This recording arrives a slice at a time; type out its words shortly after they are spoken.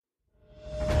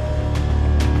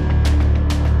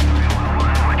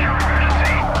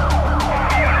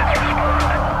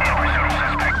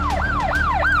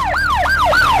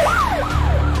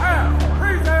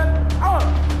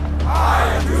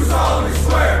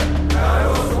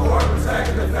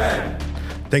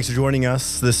Thanks for joining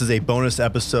us. This is a bonus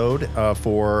episode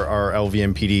for our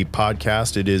LVMPD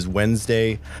podcast. It is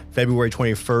Wednesday, February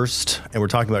 21st, and we're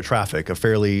talking about traffic, a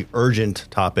fairly urgent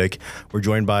topic. We're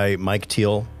joined by Mike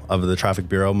Thiele of the Traffic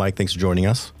Bureau. Mike, thanks for joining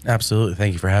us. Absolutely.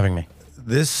 Thank you for having me.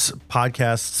 This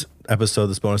podcast episode,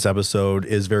 this bonus episode,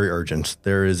 is very urgent.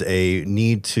 There is a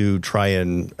need to try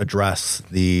and address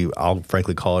I'll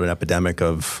frankly call it an epidemic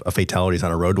of fatalities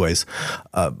on our roadways.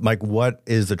 Mike, what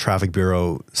is the Traffic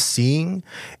Bureau seeing,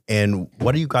 and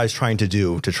what are you guys trying to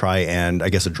do to try and, I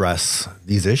guess, address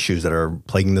these issues that are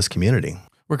plaguing this community?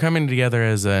 We're coming together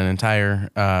as an entire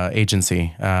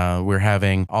agency. We're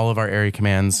having all of our area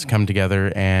commands come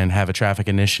together and have a traffic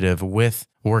initiative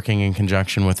working in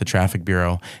conjunction with the Traffic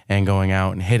Bureau and going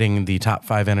out and hitting the top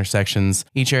 5 intersections.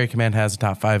 Each area command has the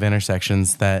top 5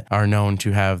 intersections that are known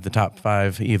to have the top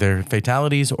 5 either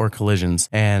fatalities or collisions.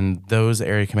 And those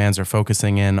area commands are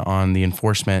focusing in on the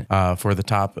enforcement for the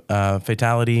top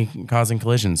fatality causing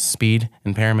collisions: speed,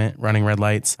 impairment, running red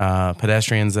lights,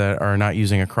 pedestrians that are not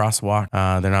using a crosswalk.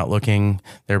 They're not looking,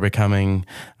 they're becoming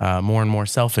more and more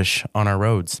selfish on our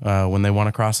roads. When they want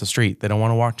to cross the street, they don't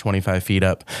want to walk 25 feet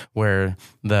up where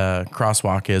the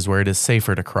crosswalk is, where it is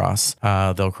safer to cross.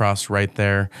 They'll cross right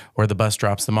there where the bus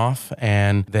drops them off,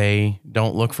 and they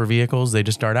don't look for vehicles. They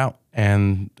just dart out.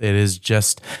 And it is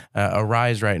just a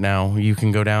rise right now. You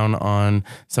can go down on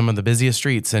some of the busiest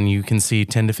streets and you can see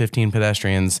 10 to 15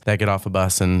 pedestrians that get off a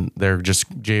bus and they're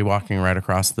just jaywalking right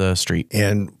across the street.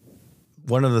 And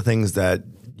one of the things that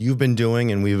you've been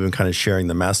doing, and we've been kind of sharing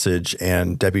the message,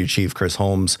 and Deputy Chief Chris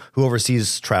Holmes, who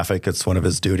oversees traffic, it's one of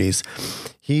his duties,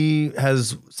 he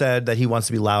has said that he wants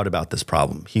to be loud about this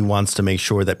problem. He wants to make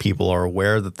sure that people are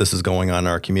aware that this is going on in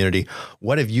our community.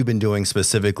 What have you been doing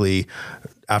specifically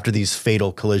after these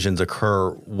fatal collisions occur?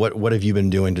 What have you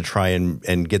been doing to try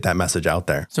and get that message out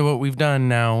there? So what we've done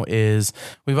now is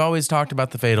we've always talked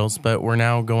about the fatals, but we're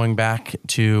now going back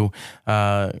to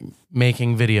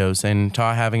making videos and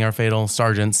having our fatal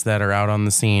sergeants that are out on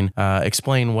the scene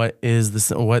explain what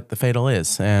the fatal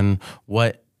is and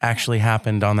what actually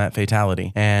happened on that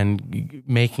fatality, and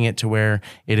making it to where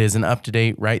it is an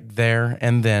up-to-date right there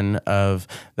and then of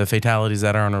the fatalities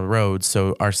that are on our roads,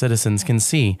 so our citizens can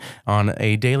see on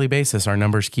a daily basis our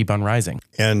numbers keep on rising.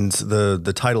 And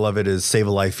the title of it is Save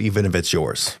a Life Even If It's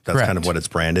Yours. That's Correct. Kind of what it's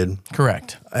branded.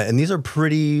 Correct. And these are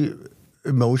pretty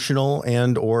emotional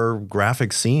and or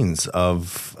graphic scenes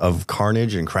of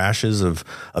carnage and crashes of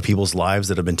people's lives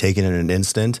that have been taken in an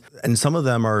instant. And some of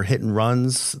them are hit and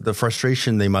runs. The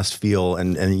frustration they must feel,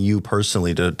 and you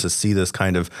personally, to see this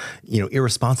kind of,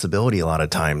 irresponsibility a lot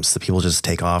of times. The people just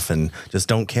take off and just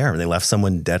don't care. They left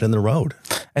someone dead in the road.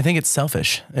 I think it's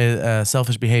selfish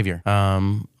behavior.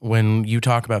 When you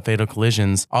talk about fatal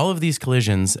collisions, all of these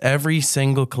collisions, every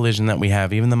single collision that we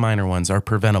have, even the minor ones, are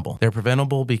preventable. They're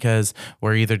preventable because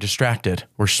we're either distracted,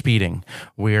 we're speeding,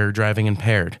 we're driving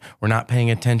impaired, we're not paying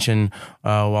attention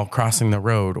while crossing the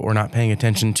road, or not paying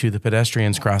attention to the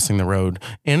pedestrians crossing the road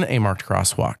in a marked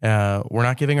crosswalk. We're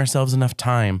not giving ourselves enough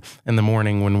time in the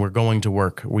morning when we're going to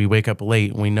work. We wake up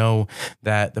late. We know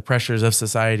that the pressures of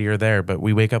society are there, but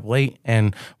we wake up late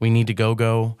and we need to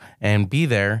go and be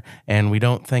there, and we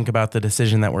don't think about the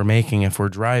decision that we're making if we're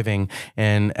driving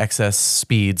in excess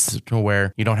speeds to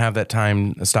where you don't have that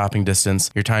time stopping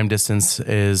distance. Your time distance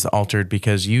is altered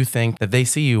because you think that they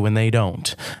see you when they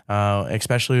don't,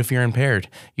 especially if you're impaired.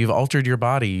 You've altered your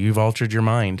body, you've altered your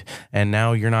mind, and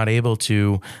now you're not able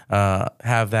to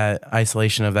have that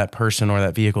isolation of that person or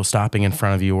that vehicle stopping in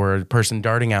front of you or a person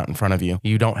darting out in front of you.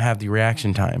 You don't have the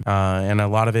reaction time. And a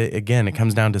lot of it, again, it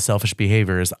comes down to selfish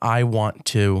behavior. Is I want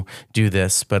to do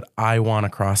this, but I want to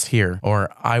cross here,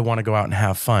 or I want to go out and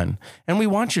have fun. And we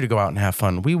want you to go out and have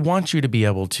fun. We want you to be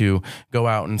able to go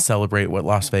out and celebrate what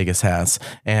Las Vegas has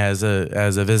as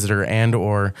a visitor and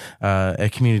or a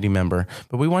community member.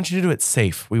 But we want you to do it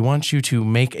safe. We want you to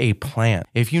make a plan.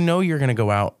 If you know you're going to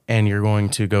go out and you're going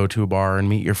to go to a bar and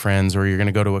meet your friends, or you're going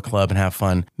to go to a club and have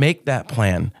fun, make that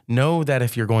plan. Know that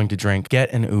if you're going to drink,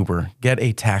 get an Uber, get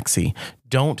a taxi.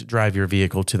 Don't drive your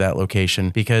vehicle to that location,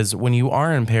 because when you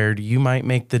are impaired, you might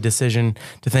make the decision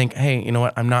to think, hey, you know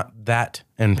what? I'm not that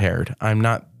impaired. I'm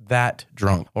not that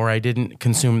drunk, or I didn't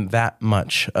consume that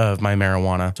much of my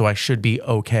marijuana, so I should be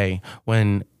okay,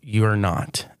 when you're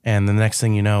not. And the next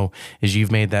thing you know is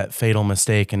you've made that fatal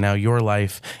mistake, and now your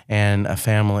life and a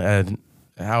family,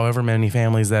 however many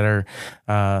families that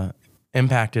are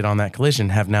impacted on that collision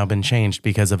have now been changed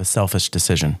because of a selfish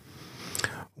decision.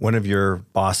 One of your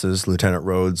bosses, Lieutenant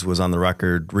Rhodes, was on the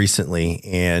record recently,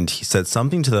 and he said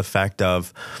something to the effect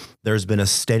of, there's been a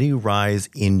steady rise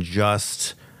in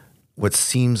just what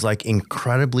seems like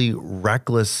incredibly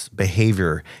reckless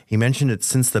behavior. He mentioned it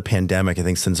since the pandemic, I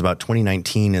think since about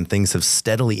 2019, and things have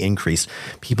steadily increased.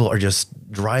 People are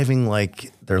just driving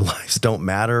like their lives don't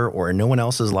matter or no one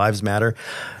else's lives matter.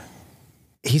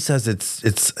 He says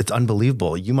it's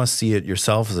unbelievable. You must see it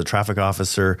yourself as a traffic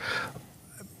officer.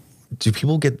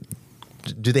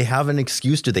 Do they have an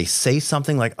excuse? Do they say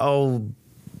something like, oh,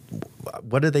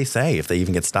 what do they say if they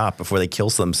even get stopped before they kill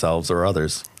themselves or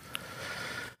others?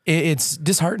 It's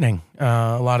disheartening.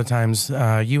 A lot of times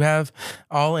you have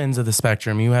all ends of the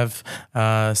spectrum. You have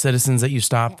citizens that you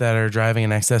stop that are driving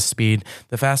in excess speed.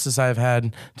 The fastest I've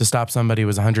had to stop somebody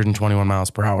was 121 miles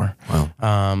per hour.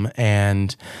 Wow.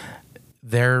 And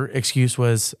their excuse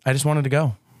was, I just wanted to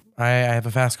go. I have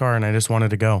a fast car and I just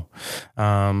wanted to go.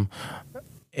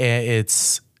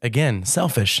 It's, again,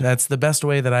 selfish. That's the best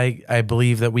way that I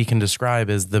believe that we can describe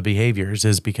is the behaviors,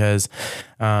 is because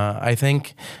I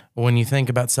think when you think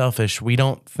about selfish, we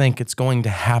don't think it's going to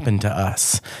happen to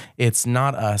us. It's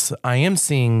not us. I am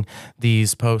seeing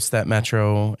these posts that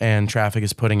Metro and traffic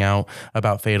is putting out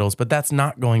about fatals, but that's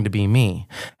not going to be me.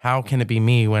 How can it be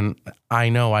me when I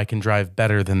know I can drive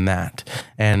better than that?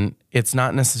 And it's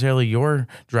not necessarily your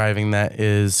driving that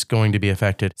is going to be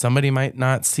affected. Somebody might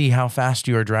not see how fast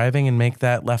you are driving and make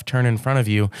that left turn in front of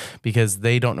you because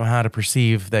they don't know how to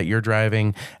perceive that you're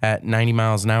driving at 90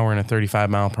 miles an hour in a 35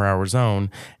 mile per hour zone,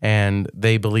 and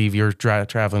they believe you're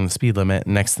traveling the speed limit.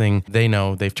 Next thing they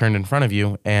know, they've turned in front of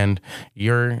you and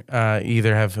you're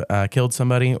either have killed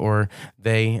somebody or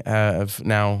they have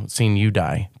now seen you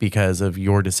die because of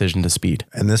your decision to speed.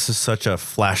 And this is such a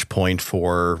flashpoint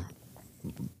for,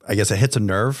 I guess, it hits a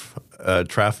nerve.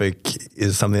 Traffic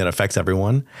is something that affects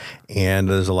everyone. And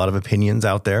there's a lot of opinions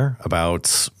out there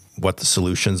about what the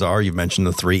solutions are. You've mentioned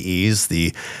the 3 E's,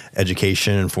 the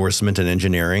education, enforcement, and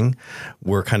engineering.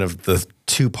 We're kind of the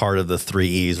two part of the 3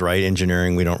 E's, right?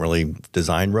 Engineering, we don't really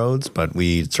design roads, but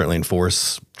we certainly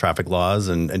enforce traffic laws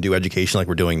and do education like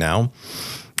we're doing now.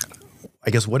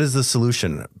 I guess, what is the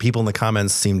solution? People in the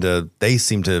comments seem to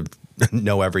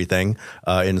know everything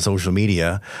in social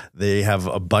media. They have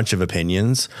a bunch of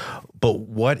opinions, but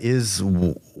what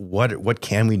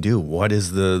can we do? What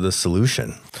is the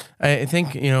solution? I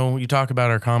think, you talk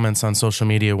about our comments on social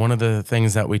media. One of the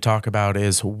things that we talk about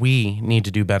is we need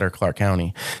to do better, Clark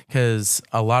County, because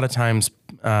a lot of times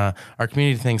our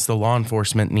community thinks the law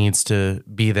enforcement needs to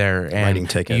be there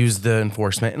and use the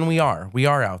enforcement. And we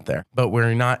are out there, but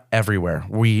we're not everywhere.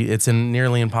 It's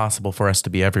nearly impossible for us to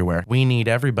be everywhere. We need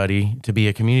everybody to be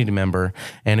a community member.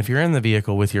 And if you're in the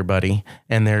vehicle with your buddy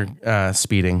and they're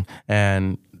speeding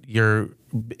and you're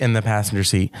in the passenger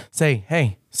seat, say,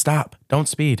 hey, stop, don't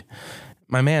speed.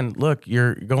 My man, look,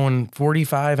 you're going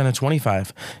 45 and a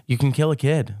 25. You can kill a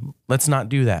kid. Let's not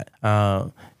do that.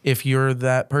 If you're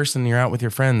that person, you're out with your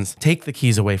friends, take the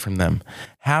keys away from them.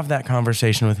 Have that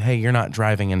conversation with, hey, you're not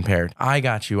driving impaired. I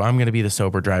got you. I'm going to be the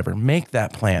sober driver. Make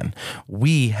that plan.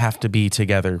 We have to be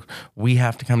together. We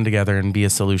have to come together and be a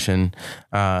solution.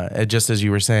 Just as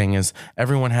you were saying, is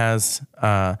everyone has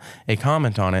a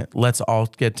comment on it. Let's all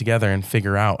get together and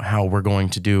figure out how we're going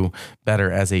to do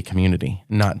better as a community,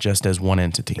 not just as one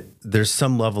entity. There's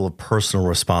some level of personal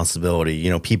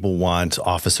responsibility. People want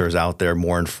officers out there,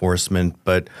 more enforcement,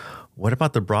 but what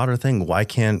about the broader thing? Why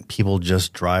can't people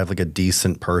just drive like a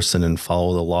decent person and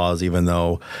follow the laws, even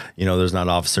though, there's not an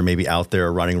officer maybe out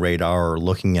there running radar or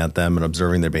looking at them and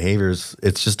observing their behaviors?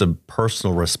 It's just a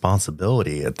personal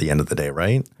responsibility at the end of the day,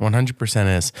 right?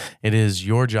 100% is. It is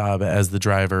your job as the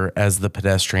driver, as the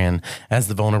pedestrian, as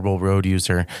the vulnerable road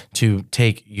user to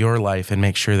take your life and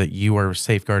make sure that you are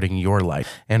safeguarding your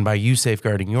life. And by you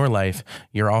safeguarding your life,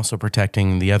 you're also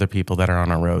protecting the other people that are on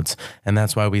our roads. And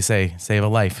that's why we say, save a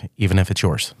life, even if it's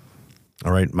yours.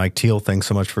 All right, Mike Thiele, thanks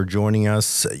so much for joining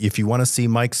us. If you want to see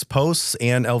Mike's posts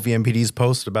and LVMPD's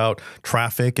posts about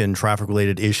traffic and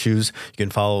traffic-related issues, you can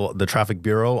follow the Traffic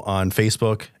Bureau on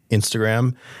Facebook,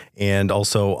 Instagram, and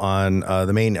also on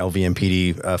the main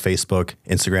LVMPD Facebook,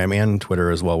 Instagram, and Twitter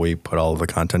as well. We put all of the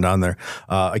content on there.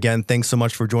 Again, thanks so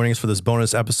much for joining us for this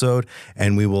bonus episode,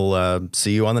 and we will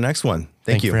see you on the next one.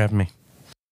 Thank you for having me.